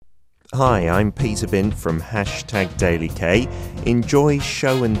Hi, I'm Peter Bint from #DailyK. Enjoy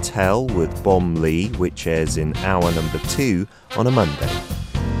Show and Tell with Bom Lee, which airs in hour number 2 on a Monday.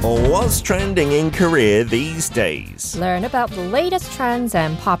 What's trending in Korea these days? Learn about the latest trends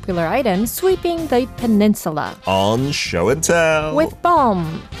and popular items sweeping the peninsula. On Show and Tell. With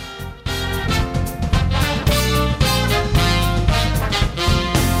Bom.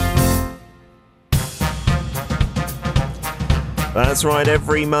 That's right,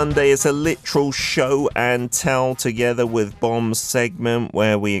 every Monday is a literal show and tell together with Bom's segment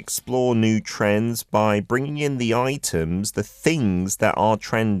where we explore new trends by bringing in the items, the things that are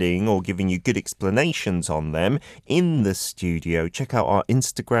trending or giving you good explanations on them in the studio. Check out our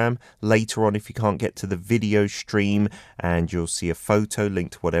Instagram later on if you can't get to the video stream and you'll see a photo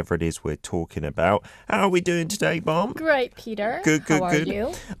linked to whatever it is we're talking about. How are we doing today, Bom? Great, Peter. Good. How are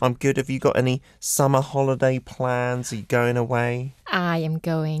you? I'm good. Have you got any summer holiday plans? Are you going away? I am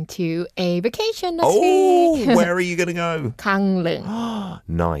going to a vacation next week. Where are you going to go? Gangneung.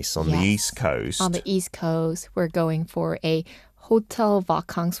 Nice, on the East Coast. On the East Coast, we're going for a hotel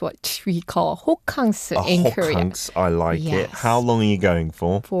vacances, what we call hokangs in Korea. Hokangs, I like it. Yes. How long are you going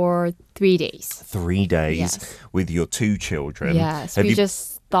for? For 3 days. 3 days Yes. with your 2 children. Yes, we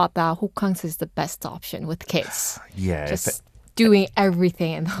just thought that hokangs is the best option with kids. Yeah. Just doing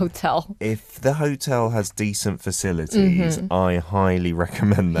everything in the hotel. If the hotel has decent facilities, I highly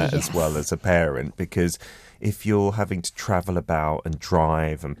recommend that as well as a parent, because if you're having to travel about and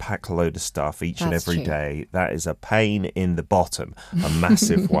drive and pack a load of stuff each and every day, that is a pain in the bottom, a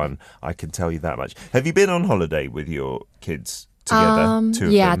massive one. I can tell you that much. Have you been on holiday with your kids? Together, two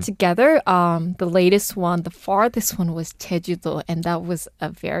of them? Together. The latest one, the farthest one was Jeju-do, and that was a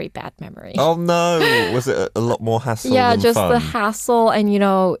very bad memory. Oh no! Was it a lot more hassle than just fun? the hassle, and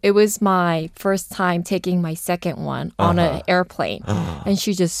it was my first time taking my second one on an airplane, and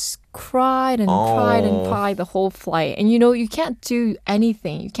she just cried and cried and cried the whole flight. And you can't do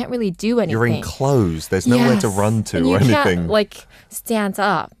anything. You can't really do anything. You're enclosed. There's nowhere to run to and or you anything. Can't stand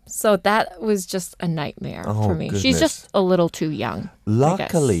up. So that was just a nightmare for me. Goodness. She's just a little too young.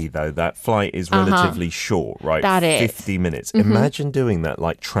 Luckily, though, that flight is relatively short, right? That is. 50 minutes. Imagine doing that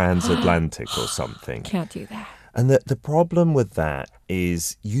like transatlantic or something. Can't do that. And the problem with that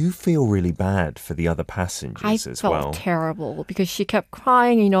is you feel really bad for the other passengers as well. I felt terrible because she kept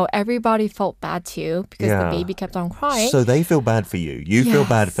crying. Everybody felt bad too because the baby kept on crying. So they feel bad for you. You feel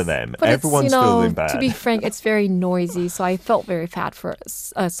bad for them. But everyone's feeling bad. To be frank, it's very noisy. So I felt very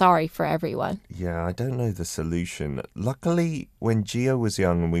sorry for everyone. Yeah, I don't know the solution. Luckily, when Gio was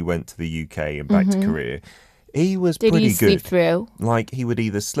young and we went to the UK and back to Korea, he was pretty good. Did he sleep through? Like, he would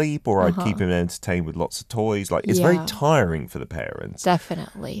either sleep or I'd keep him entertained with lots of toys. Like, it's very tiring for the parents.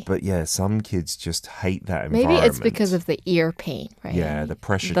 Definitely. But yeah, some kids just hate that environment. Maybe it's because of the ear pain, right? Yeah, the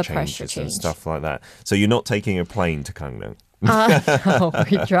pressure changes and stuff like that. So you're not taking a plane to Gangneung? No,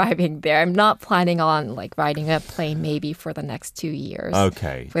 we're driving there. I'm not planning on riding a plane maybe for the next 2 years.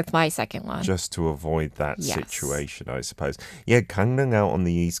 Okay. With my second one. Just to avoid that situation, I suppose. Yeah, Gangneung out on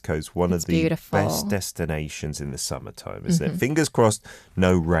the East Coast, one of the best destinations in the summertime, isn't it? Fingers crossed,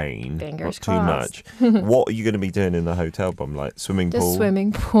 no rain. Fingers not crossed. too much. What are you going to be doing in the hotel, Bom? Like swimming pool? Just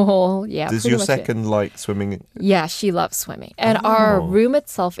swimming pool, yeah. Does your second like swimming? Yeah, she loves swimming. And our room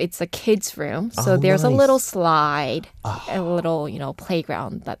itself, it's a kid's room. So there's a little slide, a little,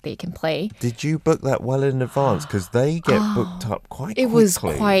 playground that they can play. Did you book that well in advance? Because they get booked up quite quickly. It was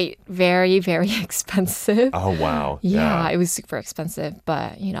quite very, very expensive. Oh, wow. Yeah, it was super expensive,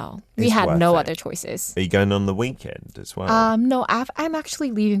 but, we had no other choices. Are you going on the weekend as well? No, I'm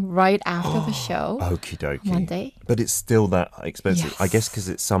actually leaving right after the show. Okie dokie. Monday. But it's still that expensive. Yes. I guess because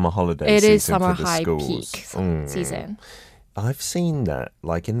it's summer holiday It season is summer for the high schools. peak season. I've seen that,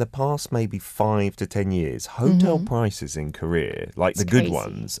 like in the past maybe 5 to 10 years, hotel prices in Korea, like the good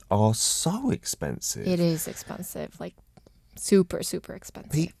ones, are so expensive. It is expensive, like super, super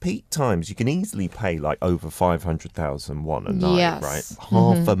expensive. Peak times, you can easily pay like over 500,000 won a night, Yes. right?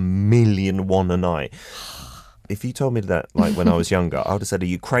 Half a million won a night. If you told me that like when I was younger, I would have said, are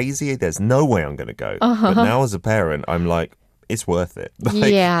you crazy? There's no way I'm going to go. But now as a parent, I'm like, it's worth it.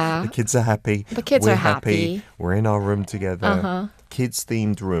 Like, yeah. The kids are happy. The kids We're are happy. We're in our room together.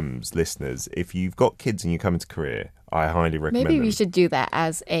 Kids-themed rooms, listeners. If you've got kids and you come to Korea, I highly recommend Maybe them. we should do that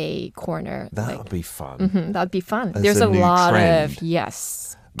as a corner. That would be fun. That would be fun. As There's a a new lot trend.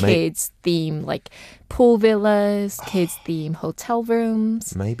 of, kids theme, like pool villas, kids theme hotel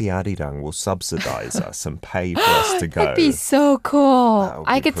rooms. Maybe Arirang will subsidize us and pay for us to go. That'd be so cool. That would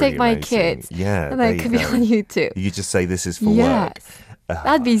I be could take pretty my amazing. kids. Yeah, and there that you could be go. on YouTube. You just say this is for work. Yes.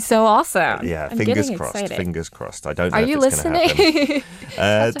 That'd be so awesome. Yeah, I'm fingers getting crossed. excited. Fingers crossed. I don't know Are if you it's going to listening?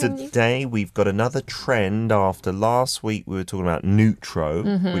 happen. Today we've got another trend. After last week we were talking about Neutro,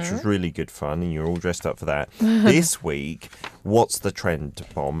 which was really good fun, and you're all dressed up for that. This week, what's the trend,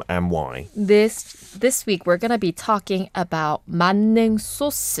 Bomb, and why? This week we're gonna be talking about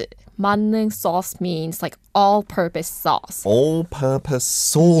만능소스. 만능소스 means like all-purpose sauce. All-purpose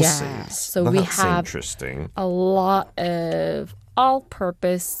sauces. Yeah, so That's we have interesting. a lot of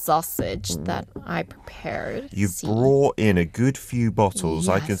all-purpose sausage that I prepared. You've brought in a good few bottles.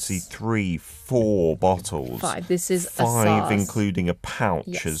 I can Yes. see 3, 4 bottles. 5. This is a 5, sauce. including a pouch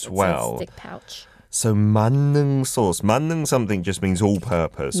Yes, as it's well. a stick pouch. So 만능소스. 만능 something just means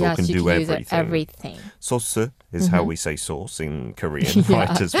all-purpose or Yes, can you do can use everything. it everything. 소스 is how we say sauce in Korean,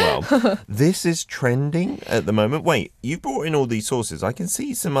 right, as well. This is trending at the moment. Wait, you brought in all these sauces. I can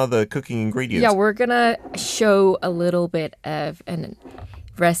see some other cooking ingredients. Yeah, we're gonna show a little bit of a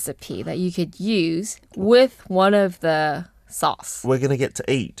recipe that you could use with one of the sauce. We're going to get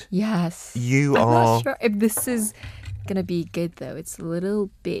to eat. Yes. You I'm are... not sure if this is gonna be good though. It's a little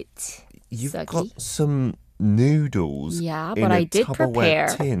bit You've sucky. got some noodles Yeah, in but a I did Tupperware prepare.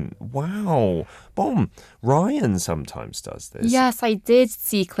 tin. Wow. Bomb. Ryan sometimes does this. Yes, I did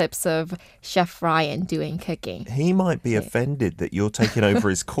see clips of Chef Ryan doing cooking. He might be offended that you're taking over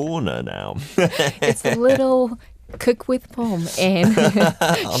his corner now. It's a little cook with Pom and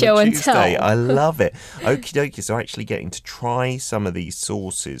On show a and Tuesday. tell. I love it. Okie dokie. So actually getting to try some of these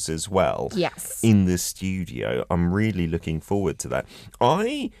sauces as well Yes. in the studio. I'm really looking forward to that.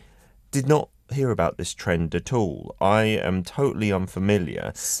 I did not hear about this trend at all. I am totally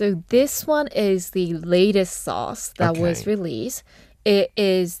unfamiliar. So this one is the latest sauce that was Okay. released. It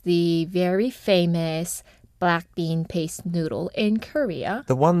is the very famous black bean paste noodle in Korea.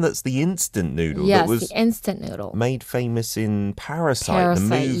 The one that's the instant noodle Yes, that was the instant noodle. made famous in Parasite, the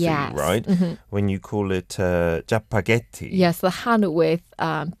Parasite, movie, yes. right? When you call it spaghetti. Yes, the han with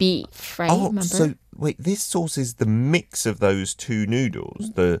beef, right? Oh, Remember? so wait, this sauce is the mix of those two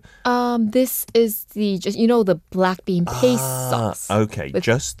noodles. This is the just the black bean paste sauce. Okay, with-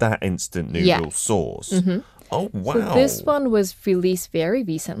 just that instant noodle Yes. sauce. Oh, wow. So this one was released very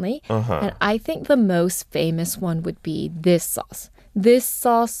recently, and I think the most famous one would be this sauce. This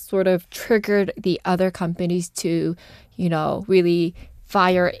sauce sort of triggered the other companies to, really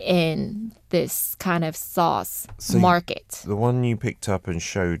fire in this kind of sauce market. The one you picked up and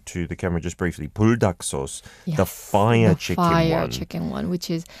showed to the camera just briefly, 불닭 sauce, the Yes, fire the chicken fire one. chicken one, which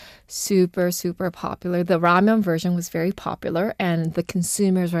is super, super popular. The ramen version was very popular, and the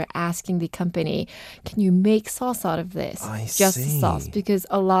consumers were asking the company, can you make sauce out of this? I Just the see. sauce, because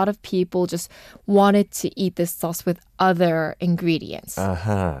a lot of people just wanted to eat this sauce with other ingredients.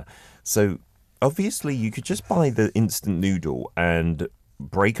 So obviously you could just buy the instant noodle and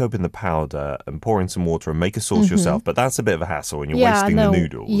break open the powder and pour in some water and make a sauce yourself, but that's a bit of a hassle and you're wasting the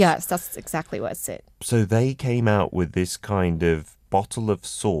noodles. Yes, that's exactly what's it. So they came out with this kind of bottle of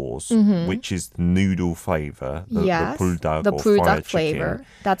sauce, which is the noodle flavor, the Yes, 불닭 the or fire 불닭 chicken. flavor.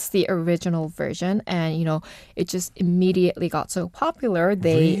 That's the original version. And, it just immediately got so popular.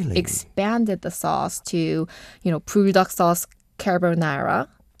 They Really? expanded the sauce to, 불닭 sauce carbonara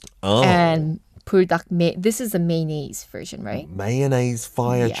Oh, and 불닭 this is the mayonnaise version, right? mayonnaise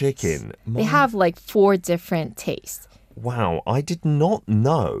fire Yes. chicken. They have like 4 different tastes. Wow, I did not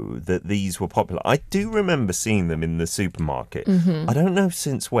know that these were popular. I do remember seeing them in the supermarket. I don't know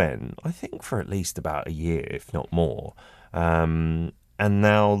since when. I think for at least about a year, if not more. And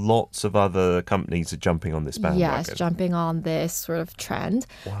now lots of other companies are jumping on this bandwagon. Yes, jumping on this sort of trend.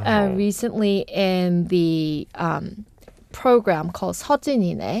 Wow. Recently in the program called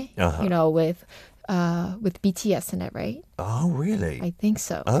서진이네, with BTS in it, right? Oh, really? I think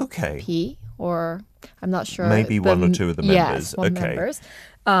so. Okay. P or I'm not sure. Maybe one or two of the members. Yes, one Okay. members.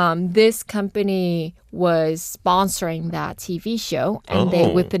 This company was sponsoring that TV show, and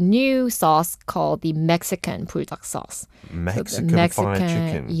they with the new sauce called the Mexican 불닭 sauce. So the Mexican fire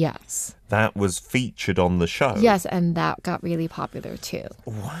chicken. Yes. That was featured on the show. Yes, and that got really popular too.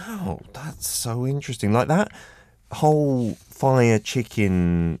 Wow, that's so interesting. Like that whole fire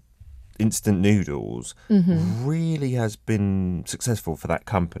chicken instant noodles really has been successful for that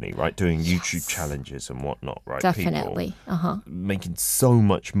company, right? Doing YouTube challenges and whatnot, right? Definitely. People making so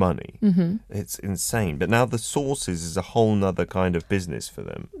much money. It's insane. But now the sauces is a whole nother kind of business for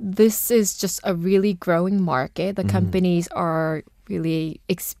them. This is just a really growing market. The companies are really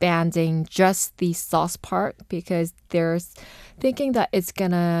expanding just the sauce part because they're thinking that it's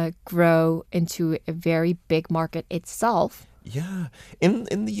gonna grow into a very big market itself. Yeah. In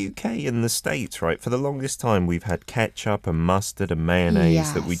the UK, in the States, right, for the longest time, we've had ketchup and mustard and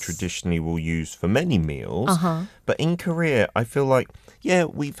mayonnaise that we Yes. traditionally will use for many meals. Uh-huh. But in Korea, I feel like, yeah,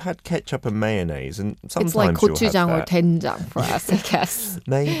 we've had ketchup and mayonnaise, and It's like sometimes you'll have gochujang or that. doenjang for us, I guess.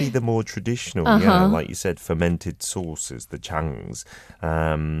 Maybe the more traditional, yeah, like you said, fermented sauces, the changs.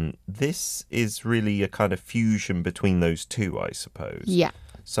 This is really a kind of fusion between those two, I suppose. Yeah.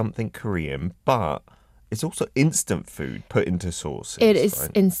 Something Korean, but it's also instant food put into sauces. It is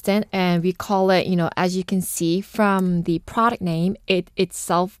right? instant, and we call it, as you can see from the product name, it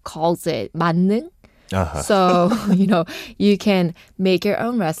itself calls it 만능. So, you can make your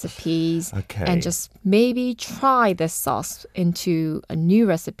own recipes Okay. and just maybe try this sauce into a new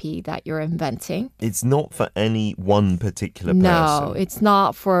recipe that you're inventing. It's not for any one particular person. No, it's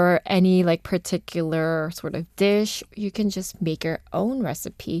not for any particular sort of dish. You can just make your own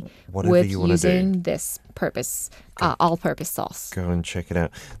recipe Whatever with you wanna do. using this all-purpose sauce. Go and check it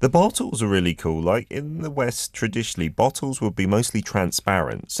out. The bottles are really cool. Like in the West, traditionally, bottles would be mostly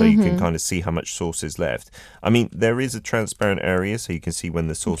transparent, so you can kind of see how much sauce is left. I mean, there is a transparent area, so you can see when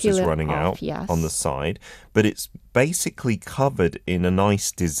the sauce Peel is it running off, out yes. on the side. But it's basically covered in a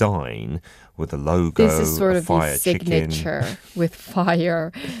nice design with a logo, This is sort a of the fire chicken. signature with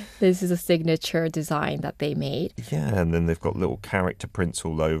fire. This is a signature design that they made. Yeah, and then they've got little character prints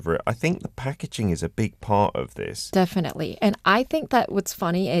all over it. I think the packaging is a big part of this. Definitely. And I think that what's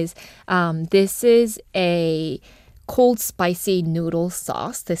funny is this is a cold spicy noodle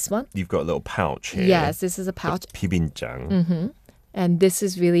sauce, this one. You've got a little pouch here. Yes, this is a pouch. Bibimbap. And this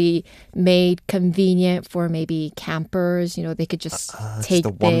is really made convenient for maybe campers. They could just take It's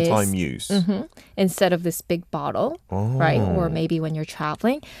the this one-time use. instead of this big bottle, right? Or maybe when you're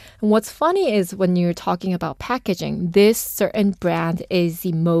traveling. And what's funny is when you're talking about packaging, this certain brand is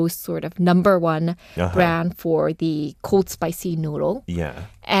the most sort of number one brand for the cold spicy noodle. Yeah.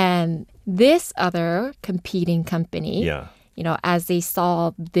 And this other competing company, Yeah. As they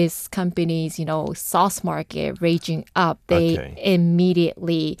saw this company's, sauce market raging up, they Okay.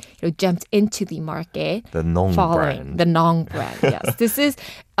 immediately jumped into the market. The Nong following brand. the Nong brand. Yes, this is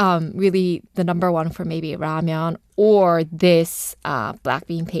really the number one for maybe ramen or this black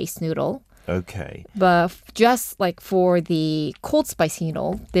bean paste noodle. Okay. But just like for the cold spicy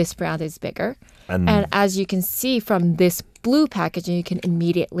noodle, this brand is bigger. And as you can see from this blue packaging, you can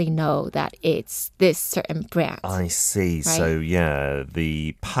immediately know that it's this certain brand. I see. So, yeah,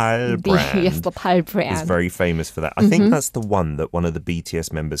 the Pal brand Yes, the Pal is brand. very famous for that. I think that's the one that one of the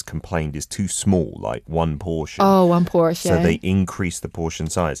BTS members complained is too small, like one portion. Oh, one portion. So they increased the portion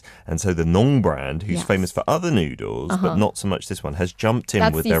size. And so the Nong brand, who's Yes. famous for other noodles, but not so much this one, has jumped in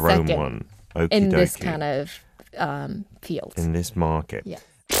That's with the their own second one. Okie in this dokie. kind of field. In this market. Yeah.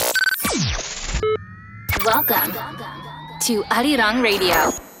 Welcome to Arirang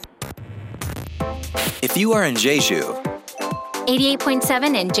Radio. If you are in Jeju,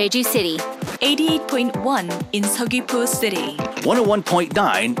 88.7 in Jeju City. 88.1 in Seogwipo City.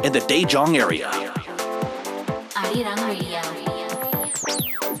 101.9 in the Daejeong area. Arirang Radio.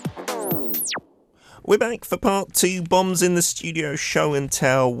 We're back for part 2, Bombs in the Studio show and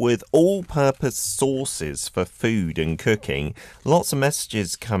tell with all-purpose sauces for food and cooking. Lots of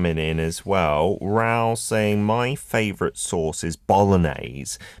messages coming in as well. Rao saying, my favourite sauce is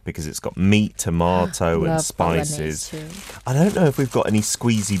bolognese because it's got meat, tomato and Love spices. bolognese too. I don't know if we've got any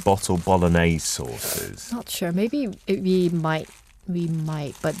squeezy bottle bolognese sauces. Not sure. Maybe we might,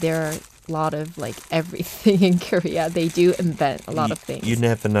 but there are a lot of everything in Korea. They do invent a lot of things. You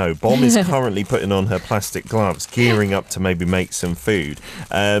never know. Bomb is currently putting on her plastic gloves, gearing up to maybe make some food.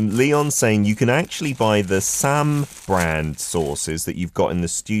 Leon saying you can actually buy the Sam brand sauces that you've got in the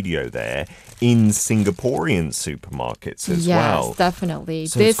studio there in Singaporean supermarkets as well. Yes, definitely.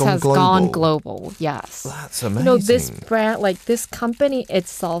 So it's this gone has gone global. Yes. That's amazing. This brand, this company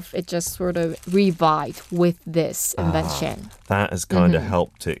itself, it just sort of revived with this invention. That has kind of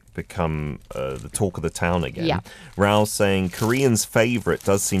helped it become the talk of the town again. Yeah. Raoul's saying Koreans' favourite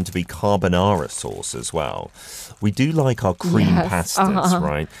does seem to be carbonara sauce as well. We do like our cream Yes, pastas,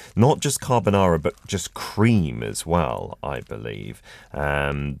 right? Not just carbonara, but just cream as well, I believe.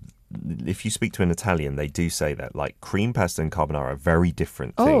 If you speak to an Italian, they do say that. Like cream pasta and carbonara are very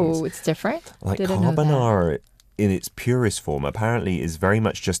different things. Oh, it's different? Like Didn't know that. carbonara in its purest form, apparently is very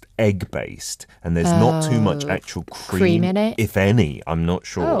much just egg-based, and there's not too much actual cream in it? if any. I'm not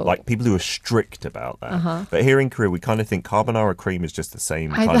sure. Oh. Like, people who are strict about that. But here in Korea, we kind of think carbonara cream is just the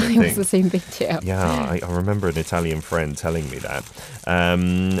same I kind of thought it thing. was the same thing too. Yeah, I remember an Italian friend telling me that.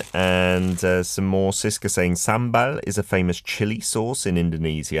 Some more. Siska saying sambal is a famous chili sauce in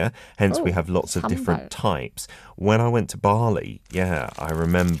Indonesia. Hence, we have lots of different types. When I went to Bali, I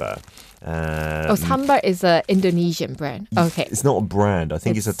remember. Sambal is an Indonesian brand. Okay. It's not a brand. I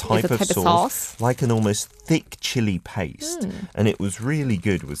think it's a type of sauce, like an almost thick chili paste. And it was really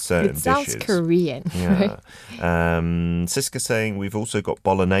good with certain It sounds dishes. Korean. Yeah. Siska saying we've also got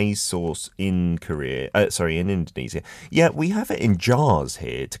bolognese sauce in in Indonesia. Yeah, we have it in jars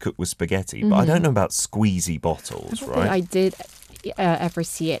here to cook with spaghetti, but I don't know about squeezy bottles, right? I did ever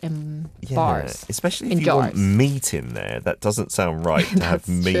see it in bars. Especially in if you want jars. meat in there. That doesn't sound right to have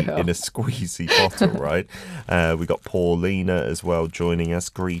meat true. in a squeezy bottle, right? We got Paulina as well joining us.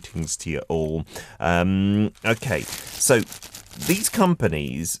 Greetings to you all. Okay, so these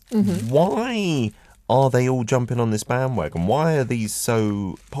companies, why are they all jumping on this bandwagon? Why are these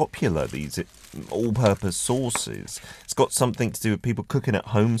so popular, these all-purpose sauces? It's got something to do with people cooking at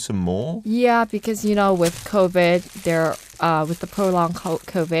home some more? Yeah, because, with COVID, with the prolonged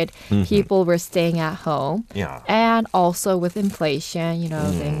COVID, people were staying at home. Yeah. And also with inflation,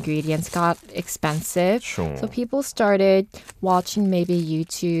 the ingredients got expensive. Sure. So people started watching maybe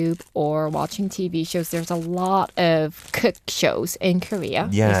YouTube or watching TV shows. There's a lot of cook shows in Korea.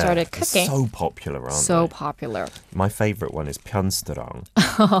 Yeah, They started it's cooking. so popular, aren't So they? popular. My favorite one is Pyeonsterang,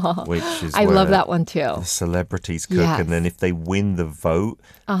 which is I where love that one too. the celebrities cook, Yes. and then if they win the vote,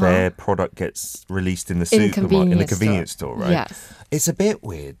 their product gets released in the In supermarket, in the convenience convenience store, right? Yes. It's a bit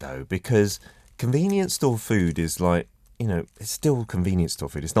weird though, because convenience store food is like, it's still convenience store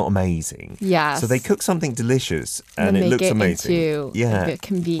food. It's not amazing. Yes. So they cook something delicious and Then it make looks it amazing. into a bit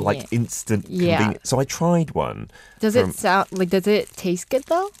convenient. Like instant Yeah. convenience. So I tried one. Does it does it taste good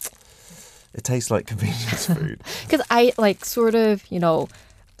though? It tastes like convenience food. Because I sort of,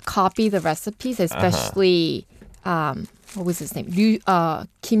 copy the recipes, especially what was his name?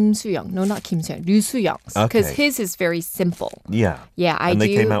 Kim Soo-young. No, not Kim Soo-young. Ryu Soo-young's. Because Okay. his is very simple. Yeah. Yeah, And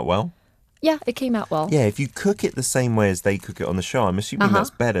they came out well? Yeah, it came out well. Yeah, if you cook it the same way as they cook it on the show, I'm assuming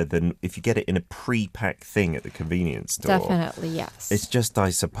that's better than if you get it in a pre-packed thing at the convenience store. Definitely, yes. It's just, I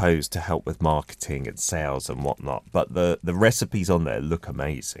suppose, to help with marketing and sales and whatnot. But the recipes on there look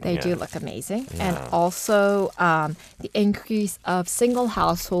amazing. They do look amazing. And also, the increase of single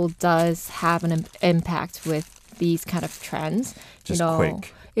household does have an impact with these kind of trends. Just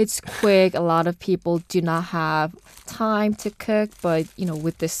quick. It's quick. A lot of people do not have time to cook, but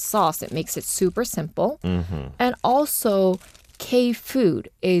with this sauce, it makes it super simple. And also, K-food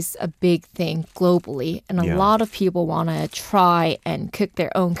is a big thing globally, and a lot of people want to try and cook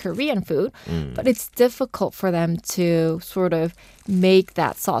their own Korean food, but it's difficult for them to sort of make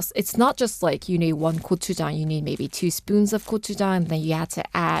that sauce. It's not just like you need one gochujang, you need maybe 2 spoons of gochujang, and then you have to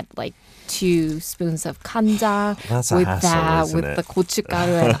add 2 spoons of kanjang. That's a with hassle, that, isn't with it? the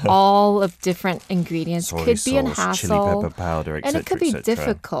gochugaru and all of different ingredients Soy could be a sauce, hassle. chili pepper powder, And it could be et cetera.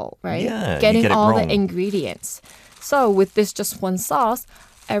 difficult, right? Yeah, you Getting get it all wrong. the ingredients. So with this just one sauce,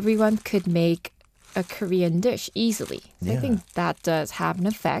 everyone could make a Korean dish easily. So I think that does have an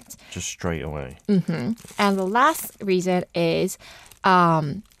effect. Just straight away. And the last reason is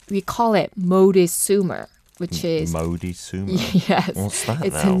we call it modisumer, which is Modi sumo. yes, What's that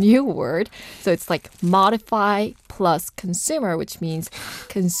it's now? a new word. So it's like modify plus consumer, which means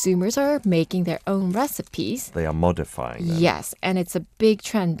consumers are making their own recipes. They are modifying them. Yes, and it's a big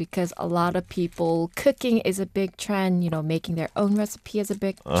trend because a lot of people cooking is a big trend, making their own recipe is a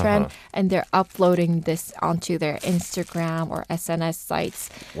big trend, and they're uploading this onto their Instagram or SNS sites.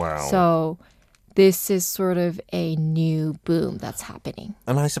 Wow. So this is sort of a new boom that's happening.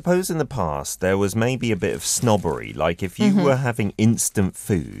 And I suppose in the past there was maybe a bit of snobbery. Like if you were having instant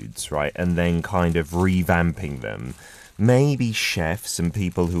foods, right, and then kind of revamping them, maybe chefs and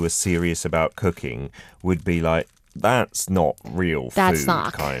people who are serious about cooking would be like, that's not real That's food,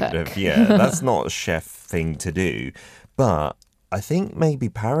 not a kind cook. of. Yeah, that's not a chef thing to do. But I think maybe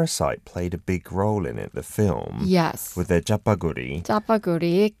Parasite played a big role in it, the film. Yes. With their japaguri.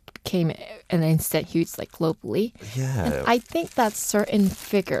 Japaguri became an instant huge globally. Yeah. And I think that certain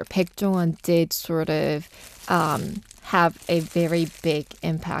figure, Baek Jong-un, did sort of have a very big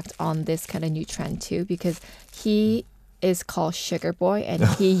impact on this kind of new trend too, because he is called Sugar Boy and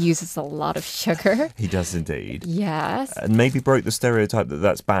he uses a lot of sugar. He does indeed. Yes. And maybe broke the stereotype that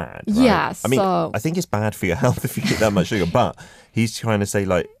that's bad. Right? Yeah, I mean, so- I think it's bad for your health if you get that much sugar, but he's trying to say,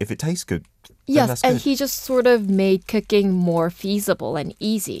 if it tastes good, then Yes, that's and good. he just sort of made cooking more feasible and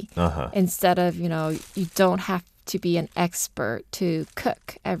easy. Instead of, you don't have to be an expert to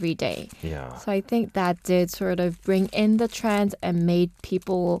cook every day. Yeah. So I think that did sort of bring in the trends and made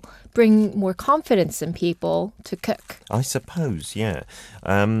people bring more confidence in people to cook. I suppose, yeah.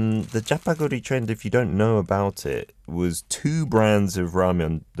 The Japagori trend, if you don't know about it, was two brands of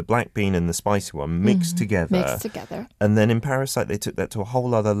ramen, the black bean and the spicy one, mixed together. Mixed together. And then in Parasite, they took that to a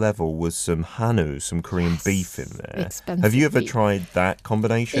whole other level with some hanu, some Korean beef in there. Expensive Have you ever beef. tried that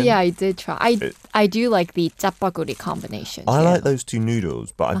combination? Yeah, I did try. I do like the japaguri combination. I too. like those two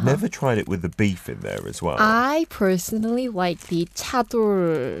noodles, but I've never tried it with the beef in there as well. I personally like the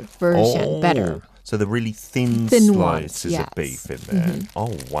chador version better. So the really thin ones, slices yes. of beef in there.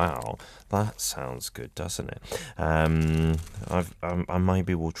 Oh, wow. That sounds good, doesn't it? I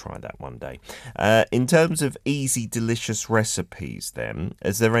maybe will try that one day. In terms of easy, delicious recipes then,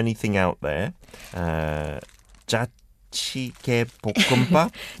 is there anything out there? 짜치게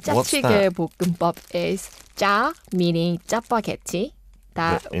볶음밥? What's 짜치게 that? 볶음밥 is 짜, meaning 짜파게티.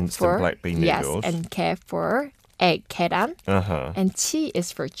 That The instant for, black bean noodles. Yes, and 게 for egg, 계란. Uh-huh. And 치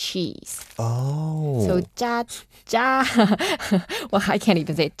is for cheese. Oh. So 짜. Well, I can't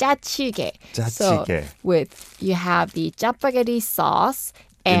even say it. 짜치게. So 짜치게. you have the 짜파게티 sauce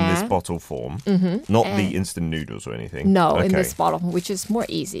In and this bottle form. Not the instant noodles or anything. no, in Okay. this bottle, which is more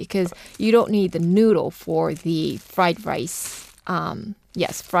easy because you don't need the noodle for the fried rice.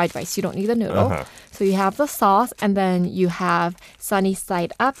 Yes, fried rice. You don't need the noodle. So you have the sauce, and then you have sunny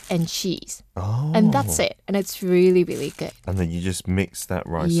side up and cheese. Oh. And that's it. And it's really, really good. And then you just mix that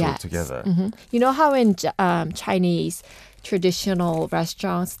rice all Yes. together. You know how in Chinese traditional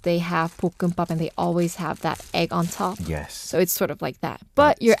restaurants, they have 볶음밥 and they always have that egg on top? Yes. So it's sort of like that.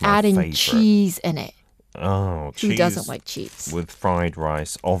 But you're my adding favorite. cheese in it. Oh, Who cheese doesn't like cheese? with fried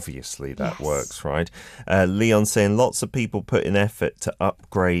rice? Obviously, that Yes. works, right? Leon saying lots of people put in effort to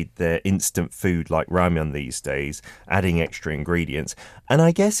upgrade their instant food like ramen these days, adding extra ingredients. And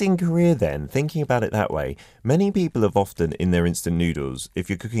I guess in Korea then, thinking about it that way, many people have often in their instant noodles, if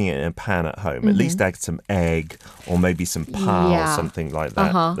you're cooking it in a pan at home, at least add some egg or maybe some pa or Yeah. something like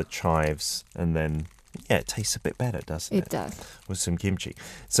that, the chives, and then... Yeah, it tastes a bit better, doesn't it? It does. With some kimchi.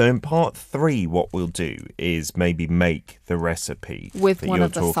 So in part 3, what we'll do is maybe make the recipe With that one you're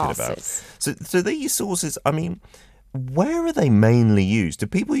of the talking sauces. about. So these sauces, I mean, where are they mainly used? Do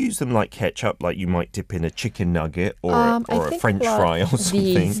people use them like ketchup, like you might dip in a chicken nugget or I a think French a lot fry or of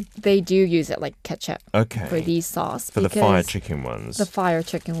something? they do use it like ketchup Okay. for these sauce. For the fire because chicken ones. The fire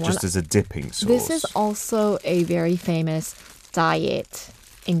chicken one. Just as a dipping sauce. This is also a very famous diet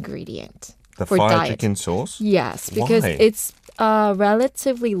ingredient. the for fire diet. chicken sauce? Yes, because Why? it's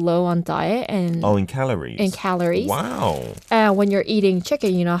relatively low on diet and Oh, in calories. in calories. Wow. When you're eating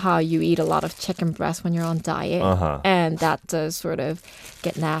chicken, you know how you eat a lot of chicken breast when you're on diet. And that does sort of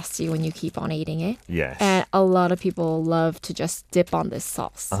get nasty when you keep on eating it. Yes. And a lot of people love to just dip on this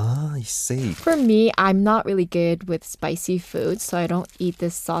sauce. Ah, I see. For me, I'm not really good with spicy food, so I don't eat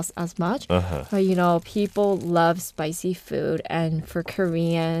this sauce as much. But you know, people love spicy food, and for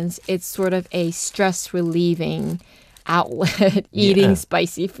Koreans, it's sort of a stress relieving outlet eating Yeah.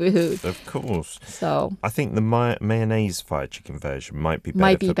 spicy food. Of course. So I think the mayonnaise fried chicken version might be better.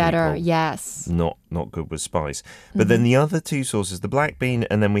 might be for better, people yes. Not good with spice. But then the other two sauces, the black bean,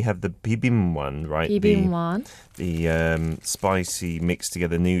 and then we have the bibim one, right? Bibimbap. The spicy mixed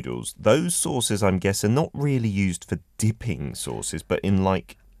together noodles. Those sauces, I'm guessing, are not really used for dipping sauces, but in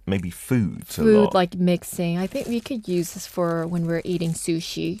like maybe foods a Food lot. like mixing. I think we could use this for when we're eating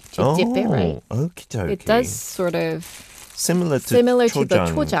sushi to dip it, right? Okie dokie. It does sort of similar to the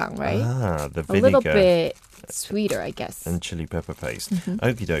chojang, right? Ah, the a vinegar. little bit sweeter, I guess. And chili pepper paste.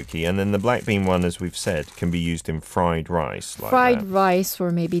 Okie dokie. And then the black bean one, as we've said, can be used in fried rice. Like Fried that. rice or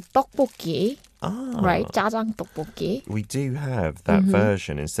maybe tteokbokki, right? Jajang tteokbokki. We do have that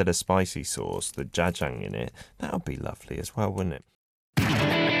version instead of spicy sauce, the jajang in it. That would be lovely as well, wouldn't it?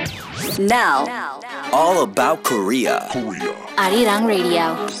 Now, All about Korea. Arirang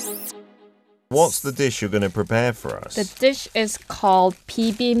Radio. What's the dish you're going to prepare for us? The dish is called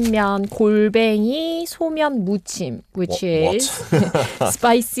비빔면 골뱅이 소면 무침, which is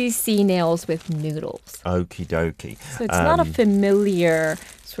spicy sea nails with noodles. Okie dokie. So it's not a familiar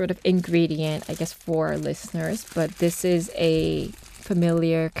sort of ingredient, I guess, for our listeners, but this is a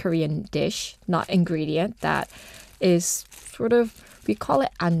familiar Korean dish, not ingredient, that is sort of We call it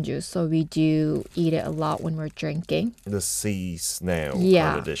anju, so we do eat it a lot when we're drinking. The sea snail Yeah.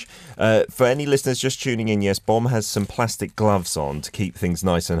 kind of dish. For any listeners just tuning in, yes, Bom has some plastic gloves on to keep things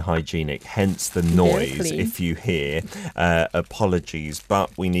nice and hygienic, hence the noise clean. if you hear. Apologies,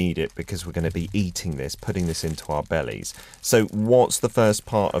 but we need it because we're going to be eating this, putting this into our bellies. So what's the first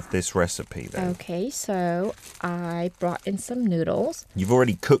part of this recipe then? Okay, so I brought in some noodles. You've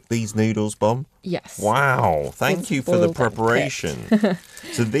already cooked these noodles, Bom? Yes. Wow, thank It's you for the boiled and preparation.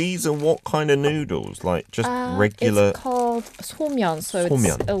 So these are what kind of noodles? Like just regular... It's called somen, so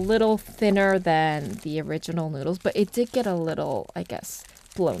somen. it's a little thinner than the original noodles, but it did get a little, I guess,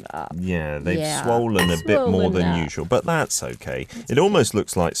 blown up. Yeah, they've Yeah. swollen a bit more Swollen than up. usual, but that's okay. It almost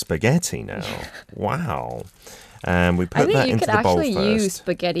looks like spaghetti now. Wow. And we I put think that you into could the bowl actually first. use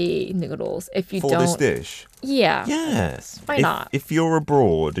spaghetti noodles if you For don't. this dish? Yeah. Yeah. Why if, not? If you're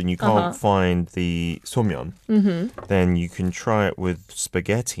abroad and you can't find the somen, then you can try it with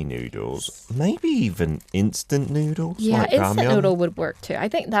spaghetti noodles, maybe even instant noodles. Yeah, like instant ramyeon. noodle would work too. I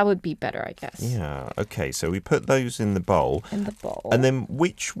think that would be better, I guess. Yeah, okay, so we put those in the bowl. In the bowl. And then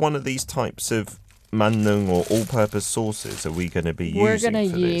which one of these types of 만능 or all-purpose sauces are we going to be we're using gonna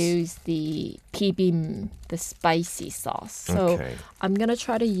for this? use the pibim, the spicy sauce. So Okay. I'm gonna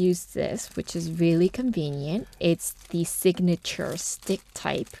try to use this, which is really convenient. It's the signature stick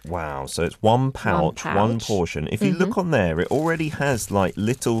type. Wow, so it's one pouch, one pouch. portion. If you look on there, it already has like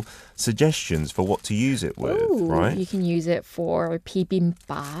little suggestions for what to use it with, Ooh, right? you can use it for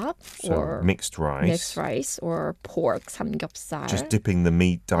bibimbap So or mixed rice. or pork 삼겹살. Just dipping the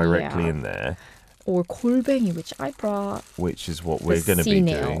meat directly Yeah. in there, or 골뱅이, which I brought. which is what we're The going to be sea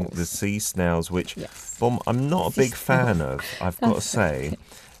doing. snails. The sea snails, which Yes. I'm not a Sea big fan of, I've got to say.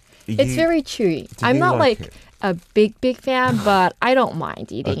 It's very chewy. Do I'm you not like like it? a big fan, but I don't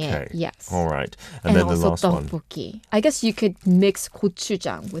mind eating Okay. it. Yes. All right. And then the also last one. tteokbokki. I guess you could mix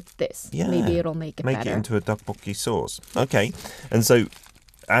gochujang with this. Yeah. Maybe it'll make it Make better. it into a tteokbokki sauce. Okay. And so,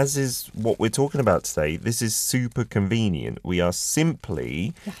 as is what we're talking about today, this is super convenient. We are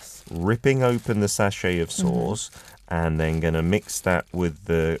simply Yes. ripping open the sachet of sauce and then going to mix that with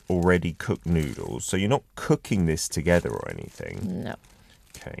the already cooked noodles. So you're not cooking this together or anything. No.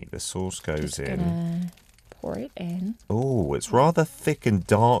 Okay, the sauce goes Just in. gonna pour it in. Oh, it's rather thick and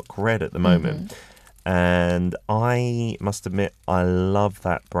dark red at the moment. And I must admit, I love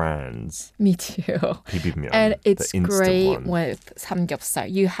that brand's Me too. bibimbap. And it's the instant great one. with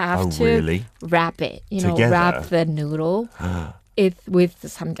samgyeopsal. You have Oh, to really? wrap it. Together? Wrap the noodle with the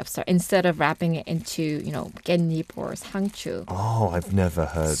samgyeopsal instead of wrapping it into, 깻잎 or 상추. Oh, I've never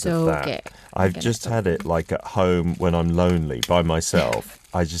heard So of that. good. I've gonna just stop. had it like at home when I'm lonely by myself.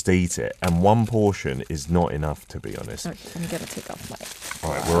 I just eat it, and one portion is not enough, to be honest. Okay, I'm gonna take off my.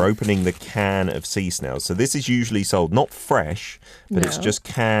 All right, we're opening the can of sea snails. So this is usually sold not fresh, but it's No. just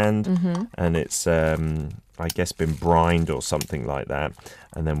canned, and it's I guess been brined or something like that.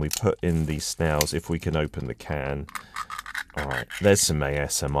 And then we put in these snails. If we can open the can. All right, there's some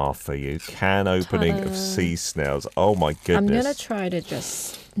ASMR for you. Can opening of sea snails. Oh my goodness. I'm gonna try to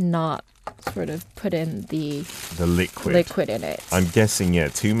just not sort of put in the the liquid. liquid in it. I'm guessing, yeah,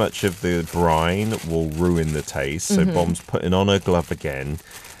 too much of the brine will ruin the taste. So Bom's putting on her glove again,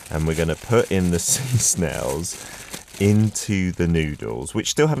 and we're going to put in the sea snails into the noodles, which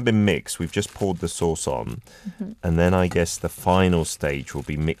still haven't been mixed. We've just poured the sauce on. And then I guess the final stage will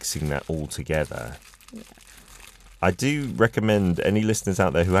be mixing that all together. I do recommend any listeners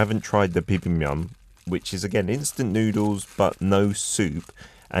out there who haven't tried the bibimbap, which is, again, instant noodles but no soup.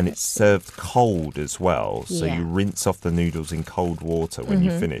 And it's served cold as well. So Yeah. you rinse off the noodles in cold water when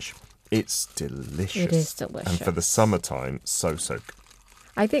you finish. It's delicious. It is And for the delicious. summertime, so good.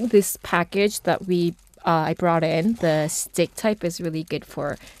 I think this package that I brought in, the stick type, is really good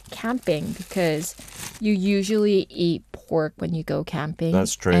for camping because you usually eat pork when you go camping.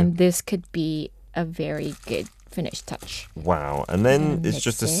 That's true. And this could be a very good finish touch. Wow. And then And it's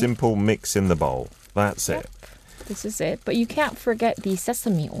just a mix it. simple mix in the bowl. That's it. This is it. But you can't forget the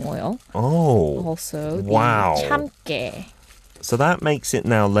sesame oil. Oh. Also, the Wow. 참깨. So that makes it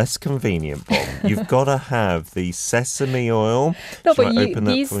now less convenient, Bob. You've got to have the sesame oil. No, Shall but I you- open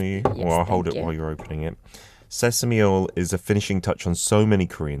these- that for you? Yes, Or I'll hold thank it you. while you're opening it. Sesame oil is a finishing touch on so many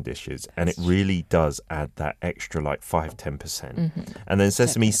Korean dishes, and it really does add that extra like 5-10%. And then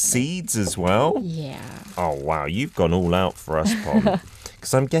sesame seeds as well. Yeah. Oh, wow. You've gone all out for us, Bob.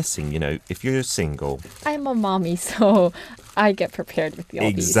 Because I'm guessing, if you're single, I'm a mommy, so I get prepared with all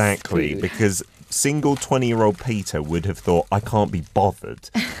exactly, these food. because single 20-year-old Peter would have thought, I can't be bothered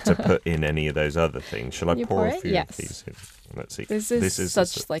to put in any of those other things. Shall I You pour a it? few Yes. of these in? Let's see. This is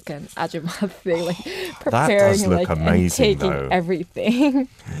such like an ajumma thing, like That preparing does look like and amazing, taking though. everything.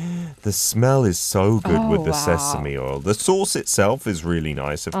 The smell is so good with the wow. sesame oil. The sauce itself is really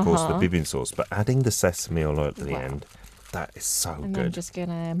nice, of course, the bibimbap sauce, but adding the sesame oil at the end, that is so And I'm good just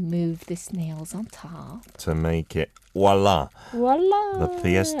gonna move the snails on top. to make it voila. Voila! The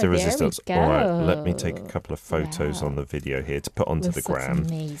pièce de résistance. There we All go. right, let me take a couple of photos on the video here to put onto This the looks gram.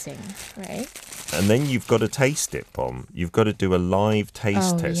 amazing, right? And then you've got to taste it, Bom. You've got to do a live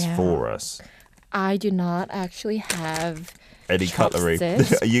taste test yeah. for us. I do not actually have Any cutlery.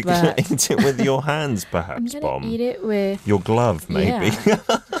 chopsticks, Are you going to but eat it with your hands, I'm perhaps, gonna Bom? eat it with Your glove, maybe. Yeah.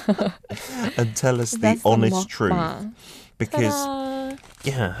 And tell us the That's honest mukbang. truth. Because, Ta-da!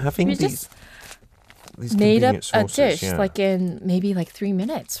 yeah, having We these made up convenient a sauces, dish yeah. like in maybe like 3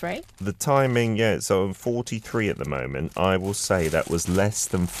 minutes, right? The timing, yeah, so I'm 43 at the moment. I will say that was less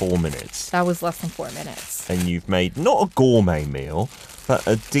than 4 minutes. That was less than 4 minutes. And you've made not a gourmet meal, but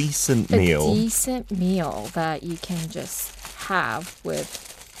a decent meal. A decent meal that you can just have with,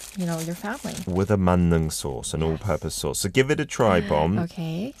 your family. With a 만능소스, an all-purpose sauce. So give it a try, Bom.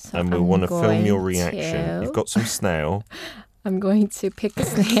 Okay, so And we I'm want to film your going reaction. to- You've got some snail. I'm going to pick a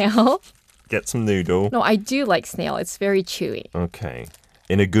snail. Get some noodle. No, I do like snail. It's very chewy. Okay.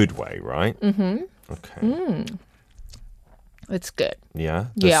 In a good way, right? Mm-hmm. Okay. It's good. Yeah?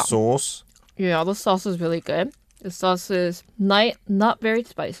 The Yeah. sauce. Yeah, the sauce is really good. The sauce is not very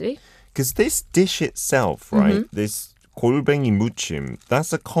spicy. Because this dish itself, right? This 골뱅이 무침,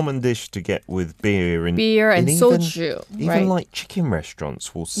 that's a common dish to get with beer and Beer and even, soju, Even right? like chicken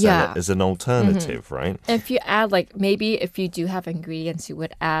restaurants will sell Yeah. it as an alternative, right? If you add maybe if you do have ingredients, you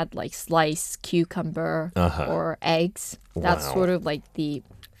would add like sliced cucumber or eggs. That's Wow. sort of like the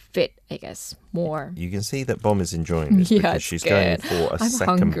fit, I guess, more. You can see that Bom is enjoying this Yeah, because it's she's going good. for a I'm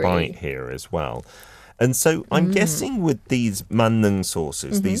second hungry. bite here as well. And so I'm guessing with these 만능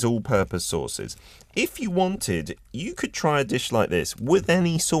sauces, these all-purpose sauces, if you wanted, you could try a dish like this with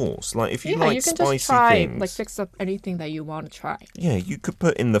any sauce. Like if you like you can spicy just try things. like fix up anything that you want to try. Yeah, you could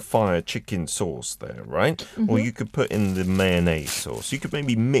put in the fire chicken sauce there, right? Or you could put in the mayonnaise sauce. You could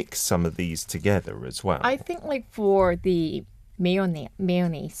maybe mix some of these together as well. I think like for the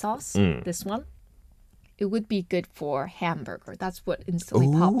mayonnaise sauce, this one, it would be good for hamburger. That's what instantly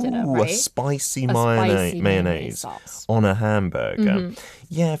popped it up, Ooh, right? a spicy A mayonnaise, spicy mayonnaise sauce. on a hamburger.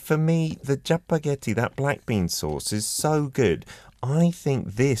 Yeah, for me, the spaghetti, that black bean sauce is so good. I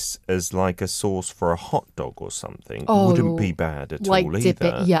think this as like a sauce for a hot dog or something wouldn't be bad at Like all dip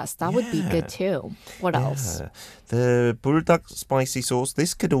either. it. Yes, that would be Yeah. good too. What else? Yeah. The bulldog spicy sauce,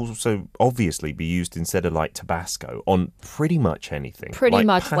 this could also obviously be used instead of like Tabasco on pretty much anything. Pretty like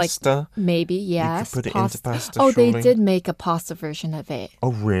much pasta. like maybe, yes. put it into pasta, Oh, surely. they did make a pasta version of it.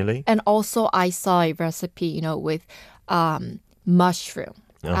 Oh, really? And also I saw a recipe, with mushroom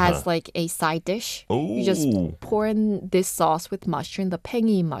as like a side dish. You just Ooh. pour in this sauce with mushroom, the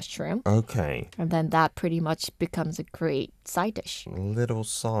pengi mushroom, Okay. and then that pretty much becomes a great side dish. Little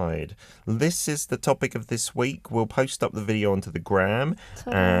side. This is the topic of this week. We'll post up the video onto the gram.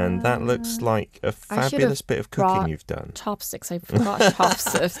 And that looks like a I should fabulous have bit of cooking brought you've done. Chopsticks. I forgot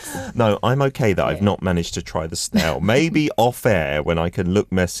chopsticks. No, I'm okay that I've not managed to try the snail. Maybe off air, when I can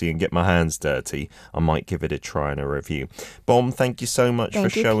look messy and get my hands dirty, I might give it a try and a review. Bom, thank you so much for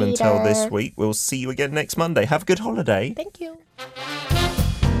Thank you, show and tell this Peter. week. We'll see you again next Monday. Have a good holiday. Thank you.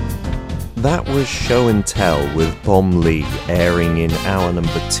 That was Show and Tell with Bom Lee, airing in hour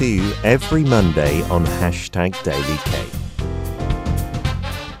number 2 every Monday on #DailyK.